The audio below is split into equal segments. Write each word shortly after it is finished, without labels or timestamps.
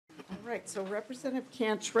right, so Representative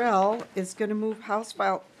Cantrell is going to move House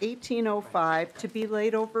File 1805 to be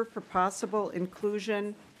laid over for possible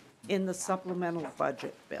inclusion in the supplemental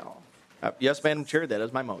budget bill. Yes, Madam Chair, that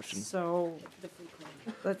is my motion. So,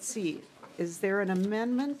 let's see, is there an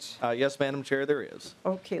amendment? Yes, Madam Chair, there is.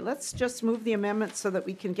 Okay, let's just move the amendment so that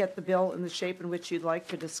we can get the bill in the shape in which you'd like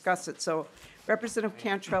to discuss it. So Representative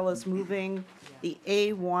Cantrell is moving the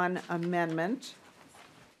A1 amendment.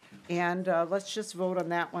 And let's just vote on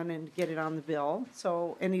that one and get it on the bill.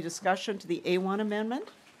 So any discussion to the A1 amendment?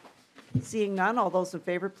 Seeing none, all those in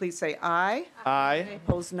favor, please say aye. Aye.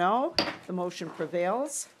 Opposed, no. The motion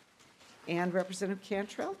prevails. And Representative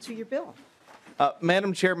Cantrell, to your bill.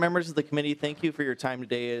 Madam Chair, members of the committee, thank you for your time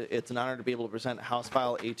today. It's an honor to be able to present House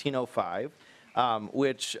File 1805,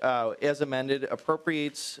 which, as amended,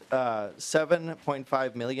 appropriates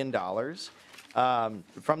 $7.5 million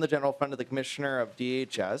from the general fund of the Commissioner of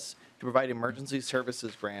DHS to provide emergency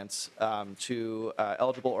services grants to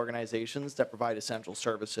eligible organizations that provide essential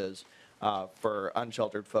services for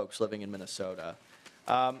unsheltered folks living in Minnesota.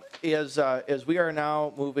 As we are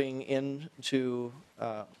now moving into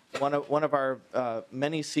one of our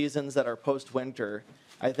many seasons that are post-winter,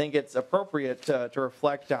 I think it's appropriate to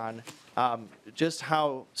reflect on just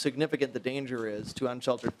how significant the danger is to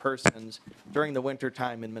unsheltered persons during the winter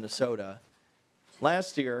time in Minnesota.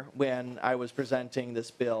 Last year, when I was presenting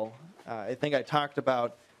this bill, I think I talked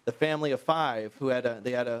about the family of five who had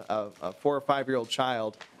a 4 or 5 year old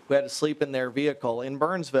child who had to sleep in their vehicle in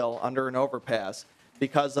Burnsville under an overpass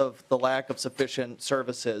because of the lack of sufficient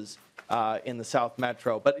services in the South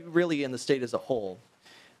Metro, but really in the state as a whole.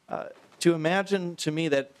 To imagine to me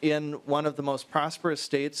that in one of the most prosperous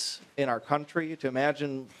states in our country, to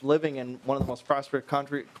imagine living in one of the most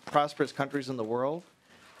prosperous countries in the world,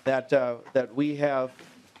 that we have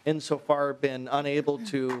insofar been unable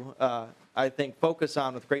to, I think, focus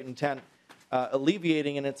on with great intent,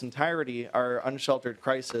 alleviating in its entirety our unsheltered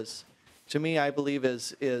crisis, to me, I believe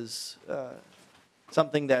is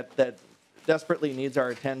something that desperately needs our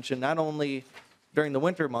attention, not only during the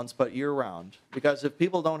winter months, but year-round. Because if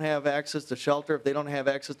people don't have access to shelter, if they don't have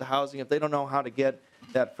access to housing, if they don't know how to get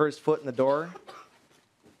that first foot in the door,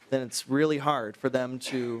 then it's really hard for them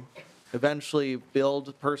to eventually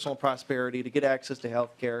build personal prosperity, to get access to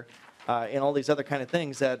health care, and all these other kind of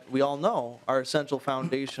things that we all know are essential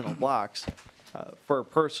foundational blocks for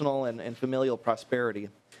personal and familial prosperity.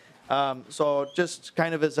 So just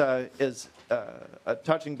kind of as a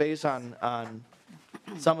touching base on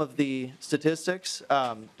some of the statistics,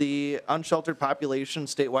 the unsheltered population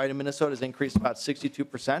statewide in Minnesota has increased about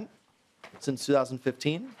 62% since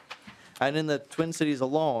 2015. And in the Twin Cities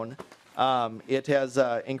alone, it has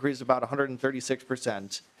increased about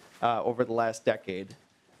 136% over the last decade.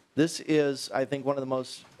 This is, I think, one of the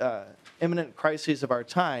most imminent crises of our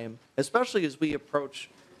time, especially as we approach,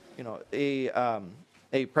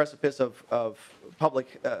 a precipice of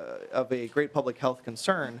a great public health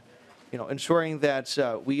concern. Ensuring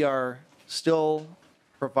that we are still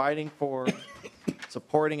providing for,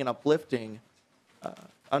 supporting, and uplifting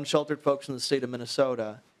unsheltered folks in the state of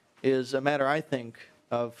Minnesota is a matter, I think,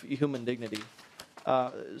 of human dignity.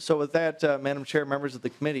 So with that, Madam Chair, members of the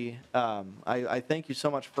committee, I thank you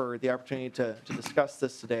so much for the opportunity to discuss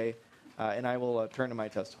this today, and I will turn to my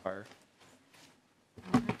testifier.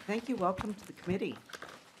 Thank you. Welcome to the committee.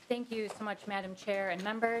 Thank you so much, Madam Chair and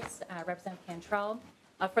members, Representative Cantrell.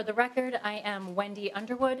 For the record, I am Wendy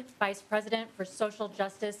Underwood, Vice President for Social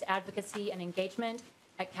Justice Advocacy and Engagement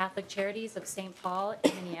at Catholic Charities of St. Paul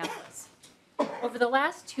in Minneapolis. Over the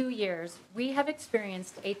last 2 years, we have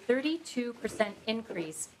experienced a 32%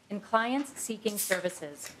 increase in clients seeking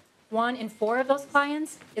services. 1 in 4 of those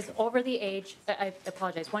clients is over the age, 1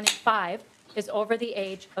 in 5 is over the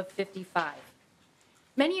age of 55.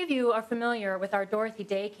 Many of you are familiar with our Dorothy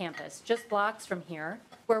Day campus, just blocks from here,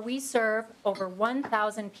 where we serve over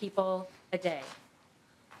 1,000 people a day.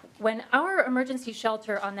 When our emergency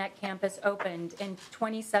shelter on that campus opened in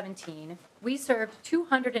 2017, we served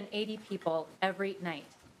 280 people every night.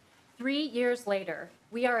 3 years later,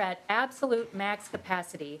 we are at absolute max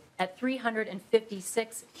capacity at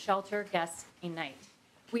 356 shelter guests a night.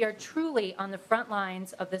 We are truly on the front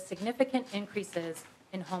lines of the significant increases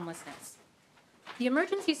in homelessness. The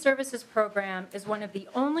Emergency Services Program is one of the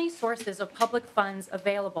only sources of public funds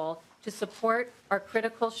available to support our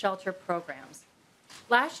critical shelter programs.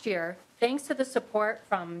 Last year, thanks to the support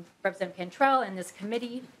from Representative Cantrell and this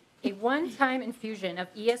committee, a one-time infusion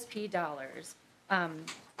of ESP dollars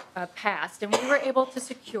passed, and we were able to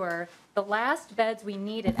secure the last beds we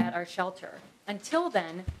needed at our shelter. Until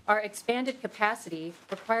then, our expanded capacity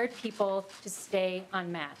required people to stay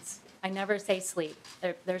on mats. I never say sleep.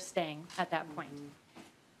 They're staying at that point.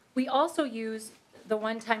 We also use the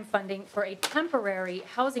one-time funding for a temporary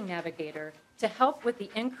housing navigator to help with the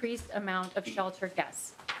increased amount of shelter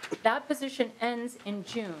guests. That position ends in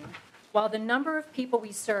June, while the number of people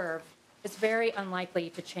we serve is very unlikely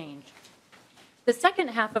to change. The second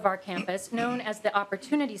half of our campus, known as the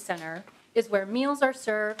Opportunity Center, is where meals are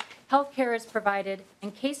served, healthcare is provided,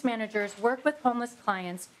 and case managers work with homeless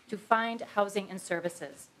clients to find housing and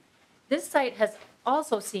services. This site has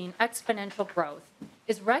also seen exponential growth,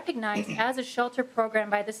 is recognized as a shelter program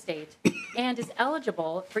by the state, and is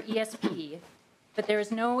eligible for ESP, but there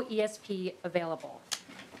is no ESP available.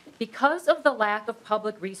 Because of the lack of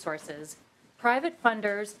public resources, private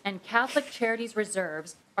funders and Catholic Charities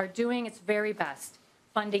Reserves are doing its very best,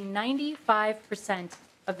 funding 95%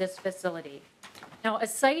 of this facility. Now, a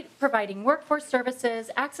site providing workforce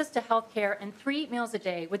services, access to health care, and 3 meals a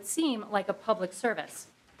day would seem like a public service,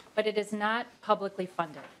 but it is not publicly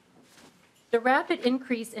funded. The rapid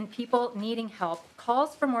increase in people needing help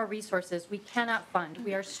calls for more resources we cannot fund.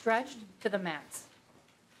 We are stretched to the max.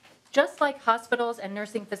 Just like hospitals and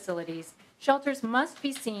nursing facilities, shelters must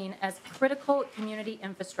be seen as critical community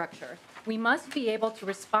infrastructure. We must be able to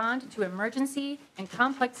respond to emergency and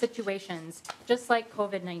complex situations, just like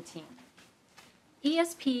COVID-19.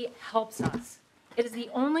 ESP helps us. It is the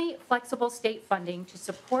only flexible state funding to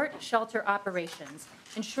support shelter operations,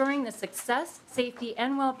 ensuring the success, safety,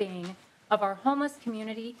 and well-being of our homeless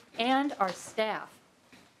community and our staff.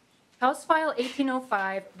 House File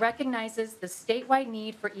 1805 recognizes the statewide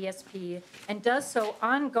need for ESP and does so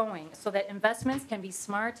ongoing so that investments can be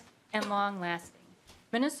smart and long-lasting.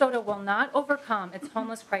 Minnesota will not overcome its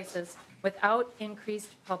homeless crisis without increased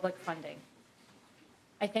public funding.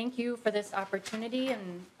 I thank you for this opportunity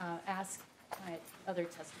and ask my other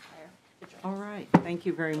testifier to join. All right, thank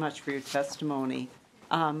you very much for your testimony.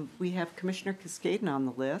 We have Commissioner Cascaden on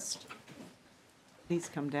the list. Please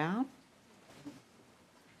come down.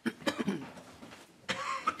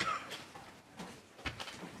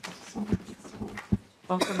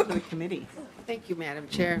 Welcome to the committee. Thank you, Madam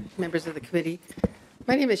Chair, members of the committee.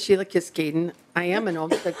 My name is Sheila Cascaden. I am an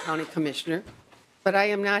Olmsted County Commissioner, but I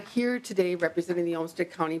am not here today representing the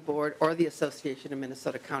Olmsted County Board or the Association of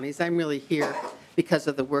Minnesota Counties. I'm really here because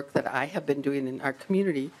of the work that I have been doing in our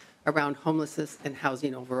community around homelessness and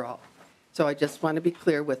housing overall. So I just want to be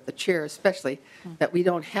clear with the chair especially that we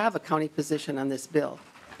don't have a county position on this bill.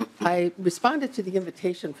 I responded to the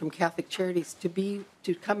invitation from Catholic Charities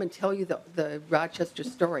to come and tell you the Rochester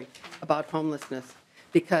story about homelessness,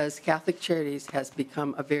 because Catholic Charities has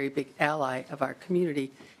become a very big ally of our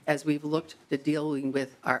community as we've looked to dealing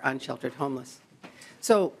with our unsheltered homeless.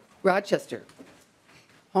 So Rochester,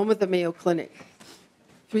 home of the Mayo Clinic,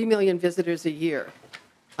 3 million visitors a year,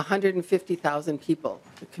 150,000 people,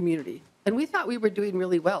 the community. And we thought we were doing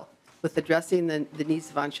really well with addressing the needs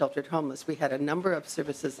of unsheltered homeless. We had a number of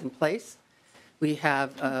services in place. We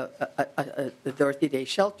have the Dorothy Day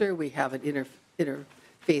Shelter. We have an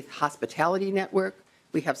interfaith hospitality network.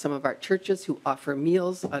 We have some of our churches who offer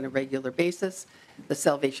meals on a regular basis. The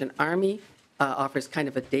Salvation Army offers kind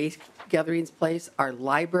of a day gatherings place. Our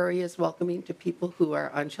library is welcoming to people who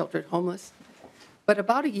are unsheltered homeless. But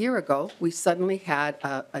about a year ago, we suddenly had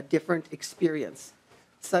a different experience.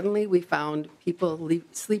 Suddenly, we found people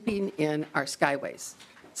sleeping in our skyways,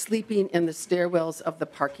 sleeping in the stairwells of the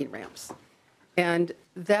parking ramps. And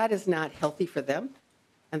that is not healthy for them,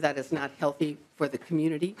 and that is not healthy for the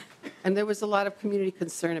community. And there was a lot of community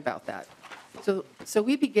concern about that. So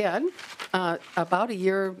we began about a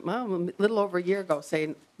year, well, a little over a year ago,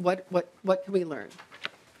 saying, what can we learn?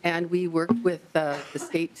 And we worked with the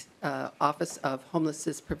State Office of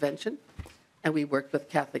Homelessness Prevention, and we worked with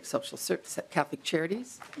Catholic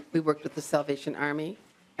Charities. We worked with the Salvation Army,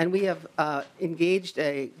 and we have engaged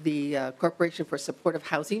the Corporation for Supportive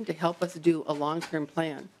Housing to help us do a long-term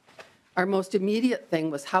plan. Our most immediate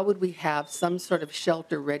thing was how would we have some sort of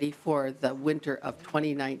shelter ready for the winter of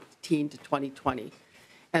 2019 to 2020.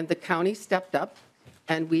 And the county stepped up,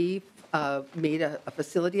 and we made a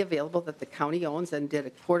facility available that the county owns and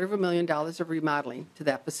did $250,000 of remodeling to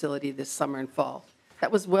that facility this summer and fall.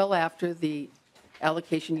 That was well after the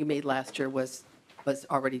allocation you made last year was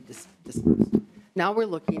already dispersed. Now we're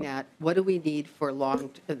looking at what do we need for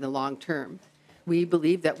in the long term. We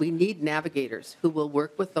believe that we need navigators who will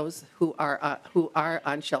work with those who are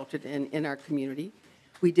unsheltered in our community.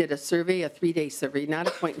 We did a survey, a 3-day survey, not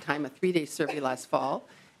a point in time, a 3-day survey last fall,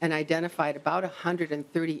 and identified about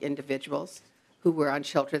 130 individuals who were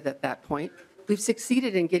unsheltered at that point. We've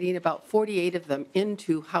succeeded in getting about 48 of them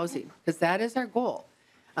into housing, because that is our goal.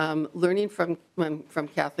 Learning from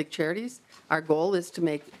Catholic Charities, our goal is to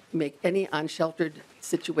make any unsheltered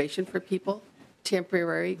situation for people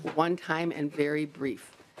temporary, one-time, and very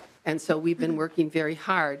brief. And so we've been working very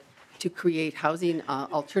hard to create housing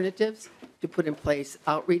alternatives, to put in place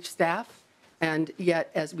outreach staff, and yet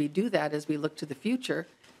as we do that, as we look to the future,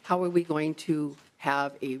 how are we going to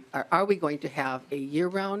have are we going to have a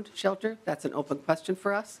year-round shelter? That's an open question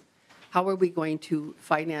for us. How are we going to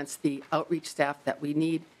finance the outreach staff that we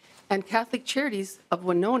need? And Catholic Charities of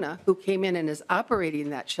Winona, who came in and is operating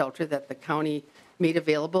that shelter that the county made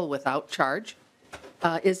available without charge,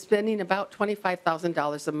 is spending about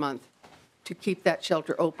 $25,000 a month to keep that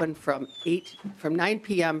shelter open from 9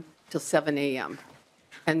 p.m. till 7 a.m.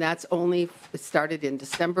 And that's only started in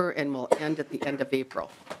December and will end at the end of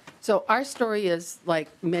April. So our story is like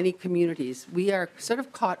many communities. We are sort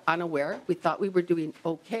of caught unaware. We thought we were doing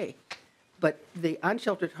okay, but the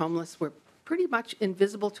unsheltered homeless were pretty much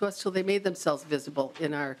invisible to us till they made themselves visible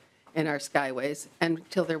in our skyways, and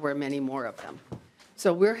until there were many more of them.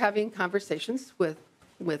 So we're having conversations with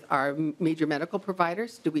our major medical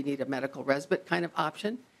providers. Do we need a medical respite kind of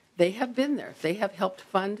option? They have been there. They have helped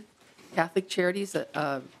fund Catholic Charities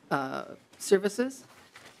services,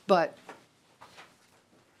 but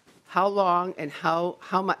how long and how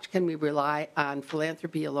much can we rely on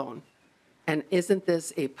philanthropy alone? And isn't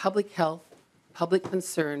this a public health, public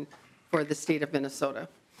concern for the state of Minnesota?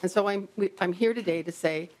 And so I'm here today to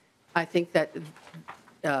say, I think that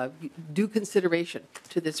due consideration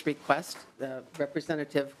to this request,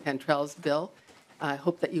 Representative Cantrell's bill, I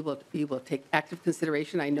hope that you will take active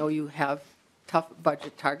consideration. I know you have tough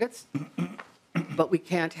budget targets, but we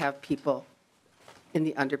can't have people in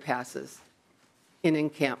the underpasses, in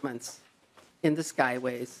encampments, in the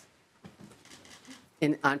skyways,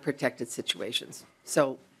 in unprotected situations.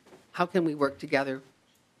 So how can we work together,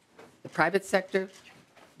 the private sector,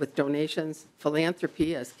 with donations,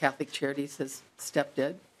 philanthropy, as Catholic Charities has stepped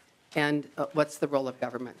in, and what's the role of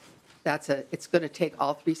government? It's going to take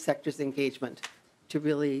all three sectors' engagement to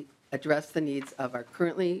really address the needs of our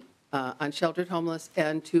currently unsheltered homeless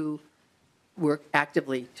and to work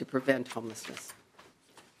actively to prevent homelessness.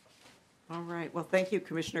 All right. Well, thank you,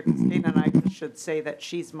 Commissioner Castain, and I should say that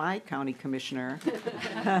she's my county commissioner.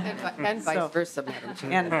 And vice versa, Madam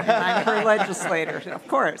Chair. And I'm her legislator, of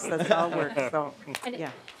course, that's how it works, so,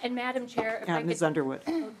 yeah. And Madam Chair, if I And Ms. could- Underwood.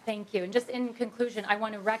 Thank you. And just in conclusion, I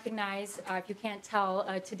want to recognize, if you can't tell,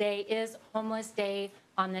 today is Homeless Day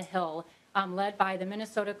on the Hill, led by the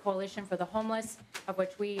Minnesota Coalition for the Homeless, of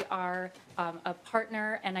which we are a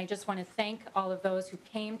partner. And I just want to thank all of those who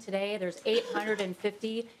came today. There's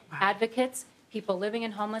 850 advocates, people living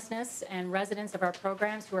in homelessness, and residents of our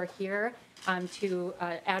programs who are here to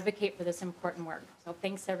advocate for this important work. So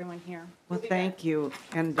thanks to everyone here. Well, thank you.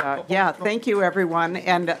 And, yeah, thank you, everyone.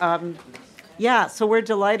 And, yeah, so we're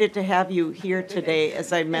delighted to have you here today,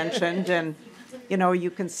 as I mentioned. And, you know,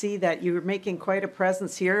 you can see that you're making quite a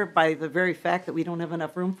presence here by the very fact that we don't have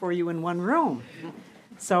enough room for you in one room.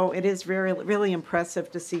 So it is really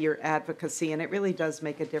impressive to see your advocacy, and it really does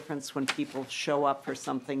make a difference when people show up for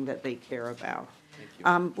something that they care about.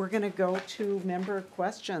 We're going to go to member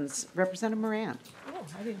questions. Representative Moran.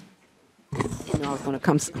 I didn't know I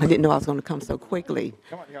was going to come so quickly.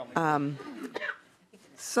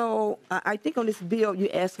 So I think on this bill,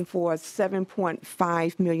 you're asking for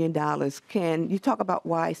 $7.5 million. Can you talk about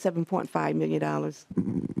why $7.5 million?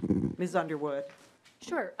 Ms. Underwood.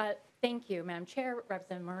 Sure. Thank you, Madam Chair,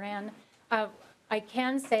 Representative Moran. I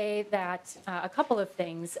can say that a couple of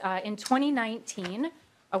things. In 2019,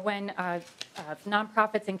 when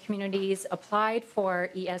nonprofits and communities applied for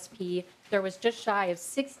ESP, there was just shy of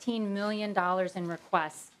 $16 million in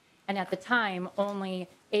requests, and at the time, only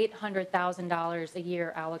 $800,000 a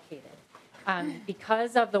year allocated.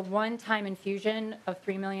 Because of the one-time infusion of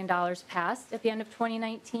 $3 million passed at the end of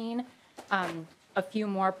 2019, a few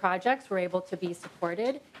more projects were able to be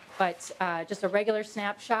supported. But just a regular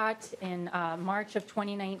snapshot, in March of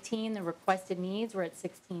 2019, the requested needs were at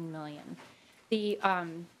 $16 million.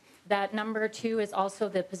 That number, too, is also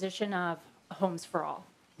the position of Homes for All.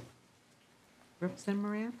 Representative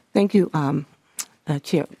Moran. Thank you,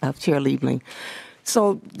 Chair Liebling.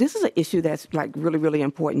 So this is an issue that's like really, really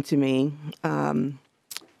important to me,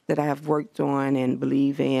 that I have worked on and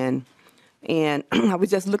believe in. And I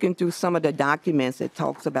was just looking through some of the documents that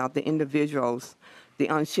talks about the individuals, the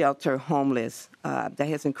unsheltered homeless, that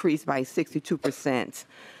has increased by 62%.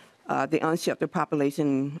 The unsheltered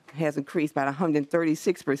population has increased by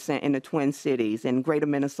 136% in the Twin Cities, and Greater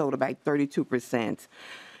Minnesota by 32%.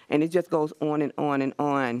 And it just goes on and on and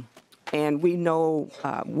on. And we know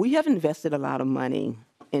we have invested a lot of money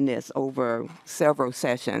in this over several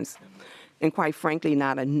sessions. And quite frankly,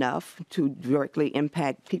 not enough to directly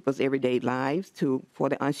impact people's everyday lives for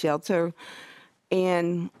the unsheltered.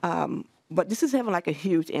 And but this is having like a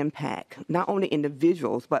huge impact, not only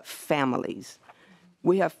individuals, but families.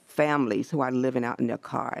 We have families who are living out in their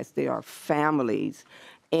cars. There are families.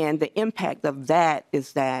 And the impact of that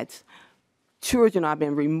is that children are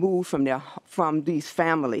being removed from these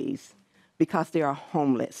families because they are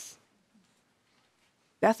homeless.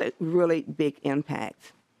 That's a really big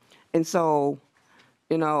impact. And so,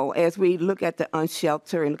 you know, as we look at the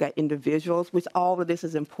unsheltered and look at individuals, which all of this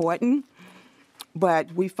is important,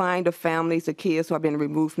 but we find the families, the kids who are being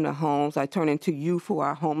removed from their homes are turning to youth who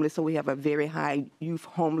are homeless, so we have a very high youth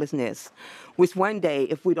homelessness, which one day,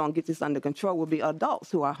 if we don't get this under control, will be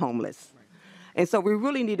adults who are homeless. And so we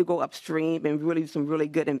really need to go upstream and really do some really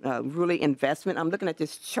good really investment. I'm looking at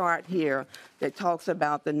this chart here that talks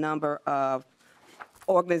about the number of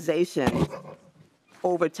organizations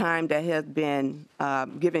over time that has been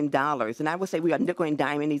giving dollars. And I would say we are nickel and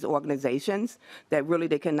diming these organizations that really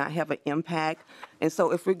they cannot have an impact. And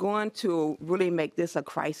so if we're going to really make this a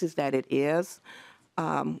crisis that it is,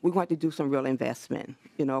 we're going to do some real investment,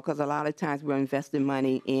 you know, because a lot of times we're investing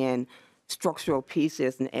money in structural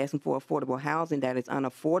pieces and asking for affordable housing that is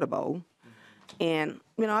unaffordable. And,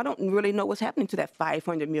 you know, I don't really know what's happening to that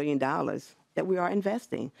 $500 million that we are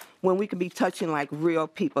investing when we could be touching like real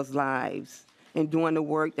people's lives and doing the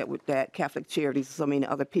work that Catholic Charities and so many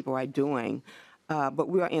other people are doing. But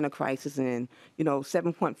we are in a crisis, and, you know,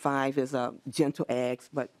 7.5 is a gentle ask,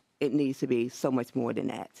 but it needs to be so much more than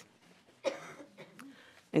that.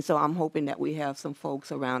 And so I'm hoping that we have some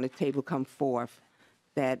folks around the table come forth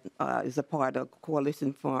that is a part of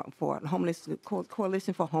Coalition for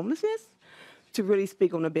Homelessness to really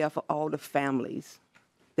speak on the behalf of all the families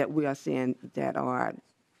that we are seeing that are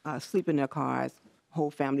sleeping in their cars,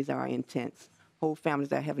 whole families that are in tents, whole families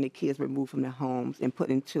that are having their kids removed from their homes and put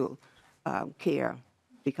into care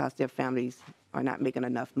because their families are not making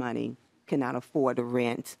enough money, cannot afford the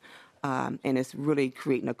rent, and it's really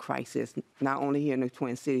creating a crisis, not only here in the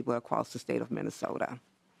Twin Cities, but across the state of Minnesota.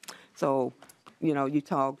 So, you know, you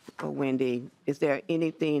talked, Wendy, is there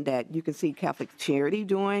anything that you can see Catholic Charity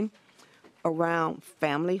doing around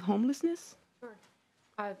family homelessness?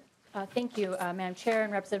 Thank you, Madam Chair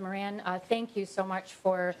and Representative Moran. Thank you so much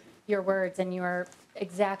for your words, and you are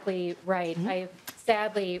exactly right. I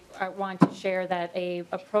sadly want to share that a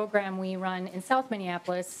program we run in South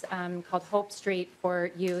Minneapolis called Hope Street for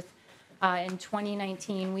Youth. In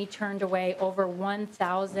 2019, we turned away over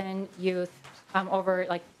 1,000 youth over,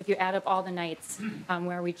 like, if you add up all the nights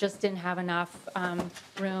where we just didn't have enough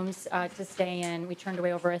rooms to stay in, we turned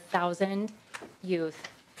away over 1,000 youth.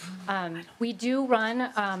 We do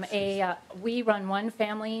run we run one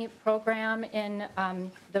family program in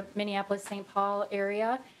the Minneapolis-St. Paul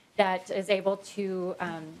area that is able to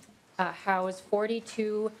house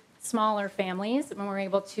 42 smaller families, and we're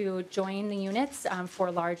able to join the units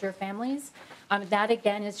for larger families. That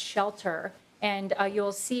again is shelter, and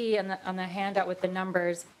you'll see on the handout with the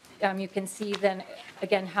numbers, you can see then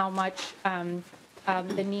again how much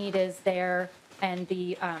the need is there and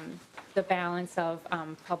the balance of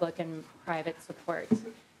public and private support.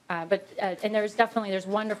 And there's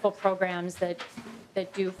wonderful programs that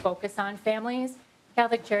do focus on families.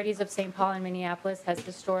 Catholic Charities of St. Paul and Minneapolis has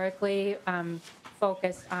historically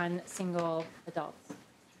focused on single adults.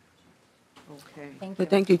 Okay. Thank you. But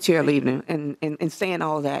thank you, Chair Liebman. And saying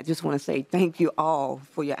all that, just want to say thank you all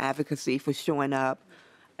for your advocacy, for showing up,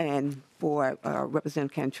 and for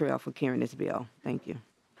Representative Cantrell for carrying this bill. Thank you.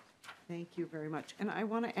 Thank you very much. And I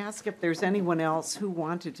want to ask if there's anyone else who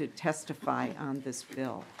wanted to testify on this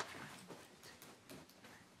bill.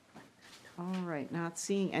 All right, not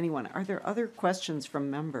seeing anyone. Are there other questions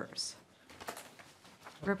from members?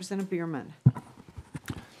 Representative Bierman.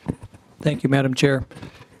 Thank you, Madam Chair.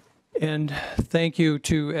 And thank you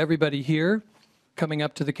to everybody here coming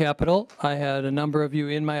up to the Capitol. I had a number of you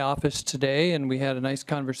in my office today, and we had a nice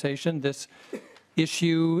conversation. This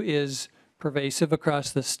issue is pervasive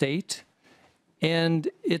across the state, and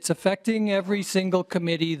it's affecting every single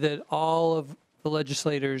committee that all of the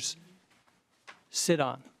legislators sit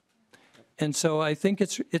on. And so I think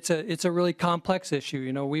it's a really complex issue.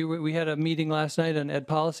 You know, we had a meeting last night on ed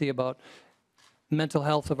policy about mental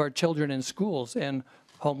health of our children in schools, and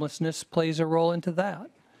homelessness plays a role into that.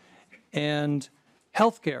 And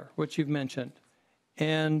healthcare, which you've mentioned,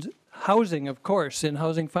 and housing, of course, in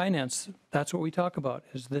housing finance. That's what we talk about,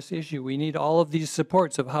 is this issue. We need all of these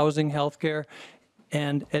supports of housing, healthcare,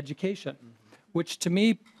 and education, which to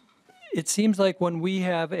me, it seems like when we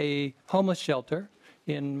have a homeless shelter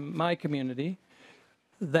in my community,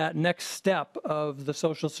 that next step of the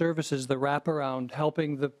social services, the wraparound,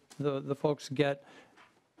 helping the folks get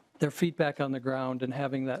their feet back on the ground and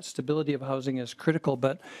having that stability of housing is critical.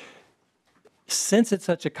 But since it's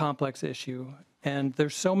such a complex issue and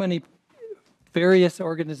there's so many various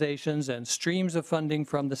organizations and streams of funding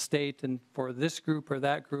from the state and for this group or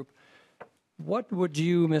that group, what would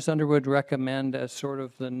you, Ms. Underwood, recommend as sort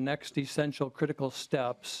of the next essential critical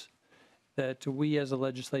steps that we as a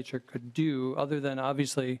legislature could do, other than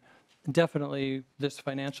obviously, definitely this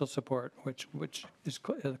financial support, which is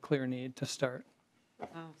a clear need to start?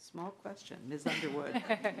 Small question, Ms. Underwood.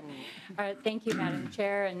 Thank you, Madam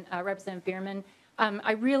Chair and Representative Bierman.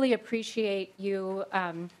 I really appreciate you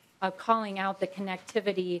calling out the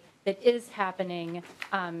connectivity that is happening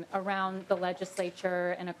around the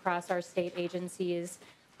legislature and across our state agencies.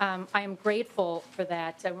 I am grateful for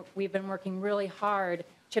that. We've been working really hard,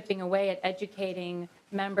 chipping away at educating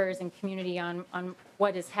members and community on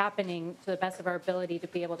what is happening to the best of our ability to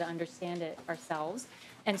be able to understand it ourselves.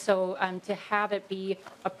 And so to have it be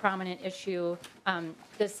a prominent issue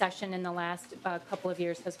this session in the last couple of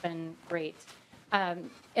years has been great.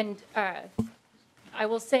 I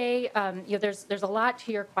will say, there's a lot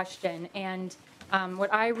to your question, and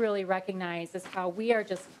what I really recognize is how we are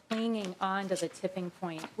just clinging on to the tipping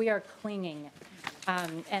point. We are clinging.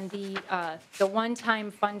 And the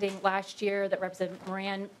one-time funding last year that Representative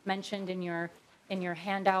Moran mentioned in your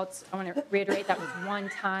handouts, I want to reiterate that was one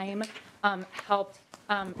time, helped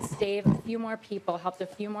save a few more people, helped a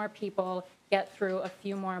few more people get through a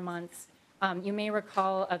few more months. You may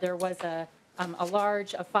recall there was a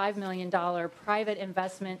large $5 million private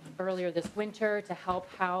investment earlier this winter to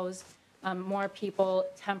help house more people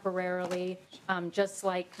temporarily, just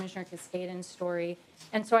like Commissioner Cascaden's story.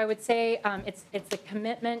 And so I would say it's a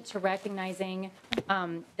commitment to recognizing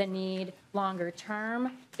the need longer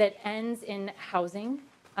term that ends in housing.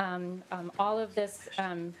 All of this,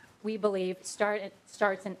 we believe,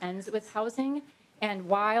 starts and ends with housing. And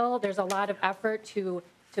while there's a lot of effort to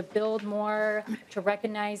build more, to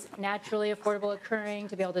recognize naturally affordable occurring,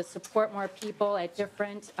 to be able to support more people at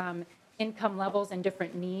different income levels and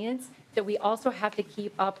different needs, that we also have to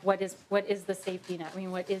keep up what is the safety net. I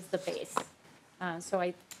mean, what is the base? So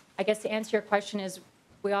I guess to answer your question is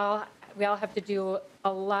we all have to do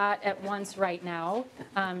a lot at once right now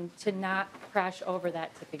to not crash over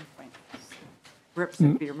that tipping point.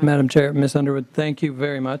 Representative Bierman. Madam Chair, Ms. Underwood, thank you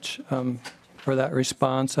very much for that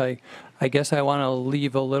response. I guess I want to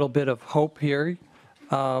leave a little bit of hope here.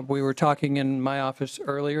 We were talking in my office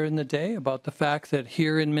earlier in the day about the fact that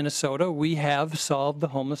here in Minnesota, we have solved the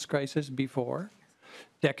homeless crisis before.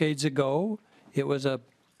 Decades ago, it was a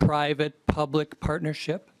private-public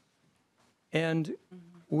partnership, and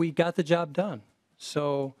we got the job done.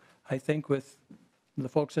 So I think with the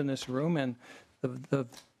folks in this room and the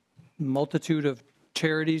multitude of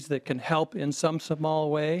charities that can help in some small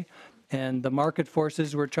way, and the market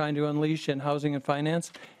forces we're trying to unleash in housing and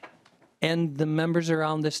finance, and the members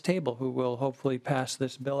around this table who will hopefully pass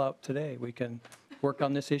this bill out today, we can work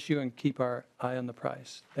on this issue and keep our eye on the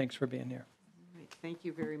prize. Thanks for being here. All right, thank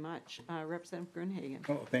you very much. Representative Grunhagen.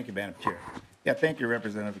 Oh, thank you, Madam Chair. Yeah, thank you,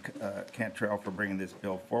 Representative Cantrell, for bringing this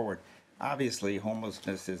bill forward. Obviously,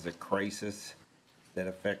 homelessness is a crisis that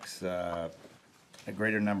affects a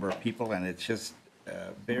greater number of people, and it's just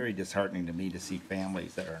very disheartening to me to see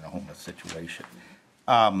families that are in a homeless situation.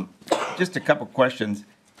 Just a couple questions.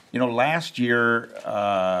 You know, last year,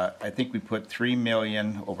 I think we put $3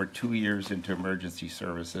 million over 2 years into emergency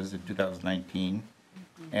services in 2019,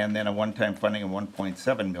 and then a one-time funding of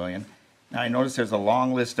 $1.7 million. Now, I notice there's a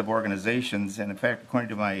long list of organizations, and in fact, according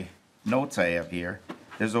to my notes I have here,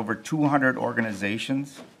 there's over 200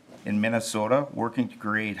 organizations in Minnesota working to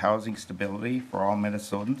create housing stability for all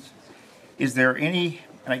Minnesotans. Is there any,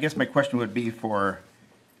 and I guess my question would be for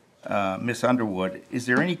Ms. Underwood, is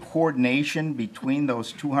there any coordination between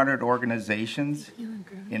those 200 organizations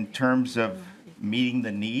in terms of meeting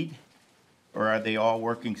the need? Or are they all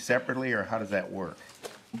working separately, or how does that work?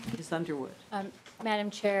 Ms. Underwood.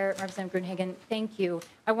 Madam Chair, Representative Grunhagen, thank you.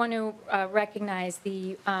 I want to recognize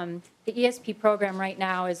the ESP program right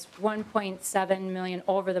now is $1.7 million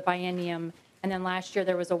over the biennium, and then last year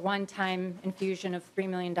there was a one-time infusion of $3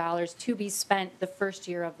 million to be spent the first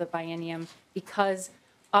year of the biennium because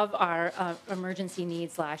of our emergency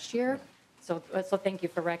needs last year. So thank you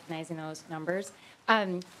for recognizing those numbers.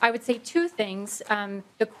 I would say two things.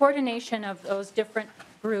 The coordination of those different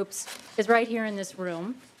groups is right here in this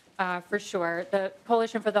room. For sure. The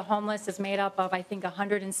Coalition for the Homeless is made up of, I think,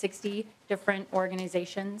 160 different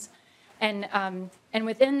organizations. And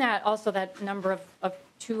within that, also that number of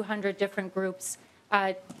 200 different groups,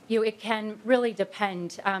 it can really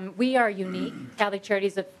depend. We are unique, Catholic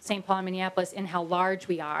Charities of St. Paul and Minneapolis, in how large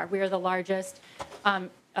we are. We are the largest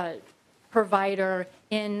provider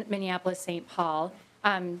in Minneapolis-St. Paul,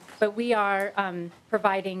 but we are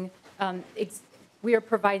providing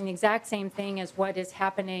the exact same thing as what is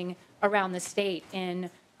happening around the state in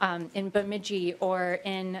Bemidji or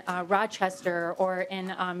in Rochester or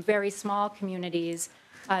in very small communities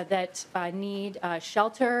that need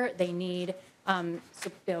shelter. They need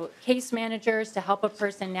case managers to help a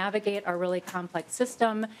person navigate our really complex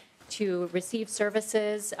system, to receive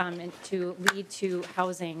services, and to lead to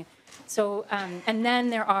housing. So, and then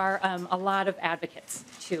there are a lot of advocates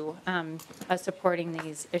too supporting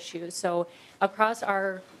these issues. So across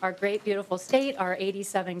our great, beautiful state, our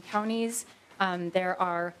 87 counties, there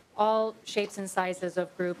are all shapes and sizes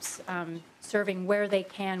of groups serving where they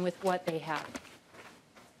can with what they have.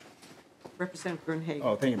 Representative Gruenhagen.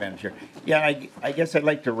 Oh, thank you, Madam Chair. Yeah, I guess I'd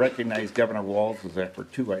like to recognize Governor Walz's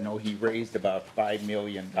effort too. I know he raised about $5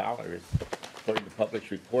 million, according to published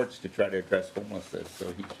reports, to try to address homelessness,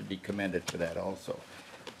 so he should be commended for that also.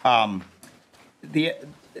 The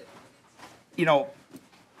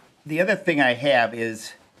other thing I have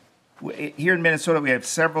is, here in Minnesota, we have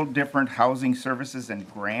several different housing services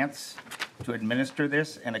and grants to administer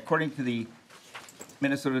this, and according to the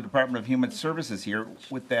Minnesota Department of Human Services here,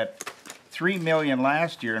 with that $3 million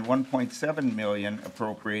last year and $1.7 million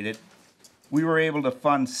appropriated, we were able to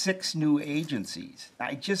fund 6 new agencies.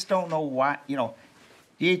 I just don't know why,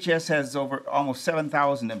 DHS has over almost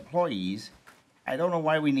 7,000 employees. I don't know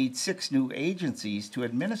why we need 6 new agencies to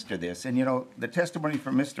administer this. And, the testimony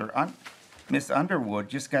from Ms. Underwood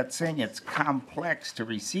just got saying it's complex to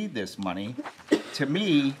receive this money. To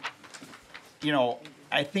me,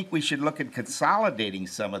 I think we should look at consolidating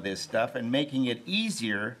some of this stuff and making it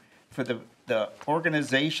easier for the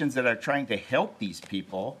organizations that are trying to help these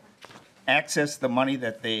people access the money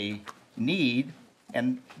that they need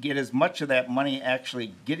and get as much of that money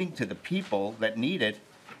actually getting to the people that need it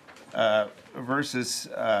versus,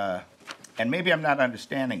 and maybe I'm not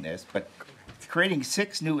understanding this, but creating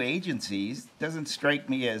 6 new agencies doesn't strike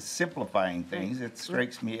me as simplifying things. It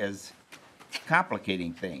strikes me as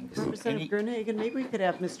complicating things. Representative Gruenhagen, maybe we could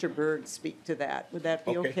have Mr. Berg speak to that. Would that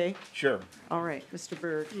be okay? Sure. All right, Mr.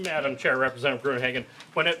 Berg. Madam Chair, Representative Gruenhagen,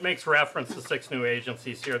 when it makes reference to 6 new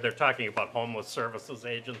agencies here, they're talking about homeless services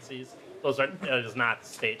agencies. That is not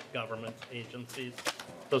state government agencies.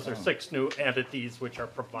 Those are 6 new entities which are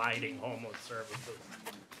providing homeless services,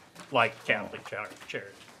 like Catholic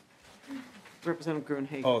Charities. Representative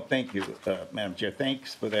Gruenhagen. Oh, thank you, Madam Chair.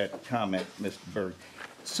 Thanks for that comment, Mr. Berg.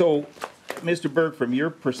 So, Mr. Berg, from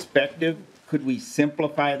your perspective, could we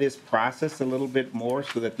simplify this process a little bit more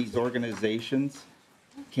so that these organizations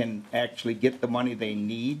can actually get the money they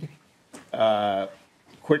need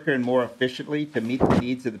quicker and more efficiently to meet the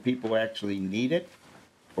needs of the people who actually need it?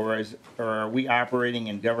 Or are we operating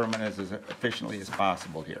in government as efficiently as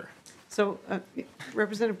possible here? So,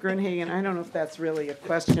 Representative Gruenhagen, I don't know if that's really a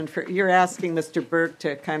question you're asking Mr. Berg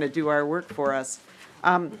to kind of do our work for us.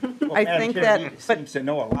 I think that, he seems to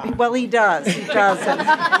know a lot. well, he does.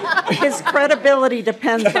 And his credibility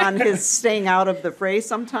depends on his staying out of the fray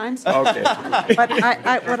sometimes. Okay. But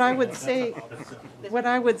what I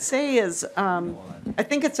would say is, I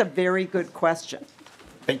think it's a very good question.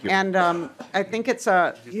 Thank you. And I think it's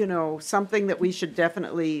something that we should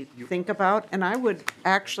definitely think about. And I would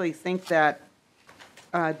actually think that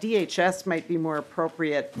DHS might be more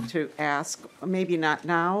appropriate to ask, maybe not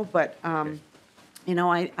now, but I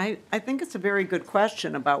think it's a very good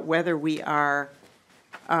question about whether we are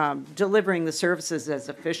delivering the services as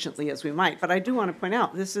efficiently as we might. But I do want to point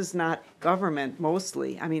out, this is not government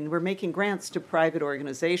mostly. I mean, we're making grants to private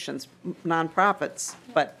organizations, nonprofits,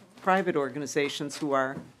 but private organizations who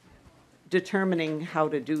are determining how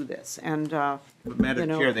to do this. And, But Madam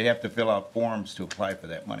Chair, they have to fill out forms to apply for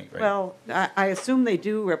that money, right? well, I assume they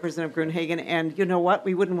do, Representative Gruenhagen, and you know what?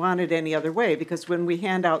 We wouldn't want it any other way, because when we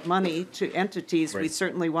hand out money to entities, we Right.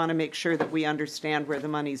 certainly want to make sure that we understand where the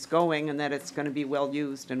money's going and that it's going to be well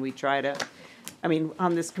used, and we try to,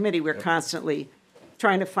 on this committee, we're constantly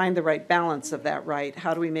trying to find the right balance of that, right?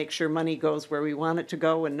 How do we make sure money goes where we want it to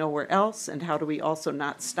go and nowhere else? And how do we also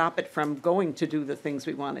not stop it from going to do the things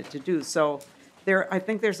we want it to do? So I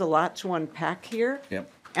think there's a lot to unpack here.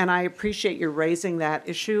 Yep. And I appreciate your raising that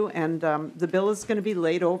issue. And the bill is going to be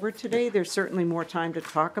laid over today. There's certainly more time to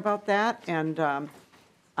talk about that. And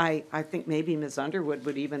I think maybe Ms. Underwood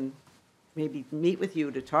would even maybe meet with you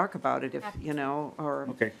to talk about it if, or,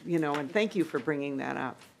 Okay. and thank you for bringing that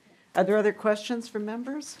up. Are there other questions from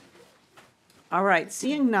members? All right,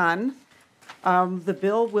 seeing none, The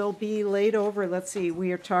bill will be laid over, let's see,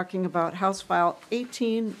 we are talking about House File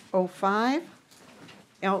 1805.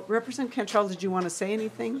 Now, Representative Cantrell, did you want to say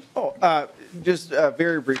anything? Just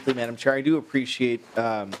very briefly, Madam Chair, I do appreciate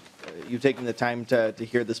you taking the time to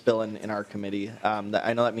hear this bill in our committee.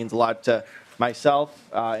 I know that means a lot to myself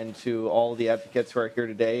and to all the advocates who are here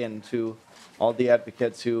today, and to all the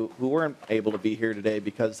advocates who weren't able to be here today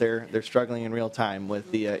because they're struggling in real time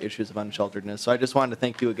with the issues of unshelteredness. So I just wanted to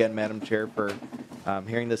thank you again, Madam Chair, for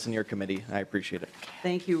hearing this in your committee. I appreciate it.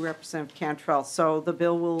 Thank you, Representative Cantrell. So the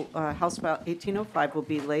bill will, House File 1805 will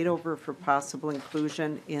be laid over for possible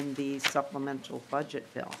inclusion in the supplemental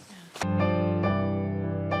budget bill.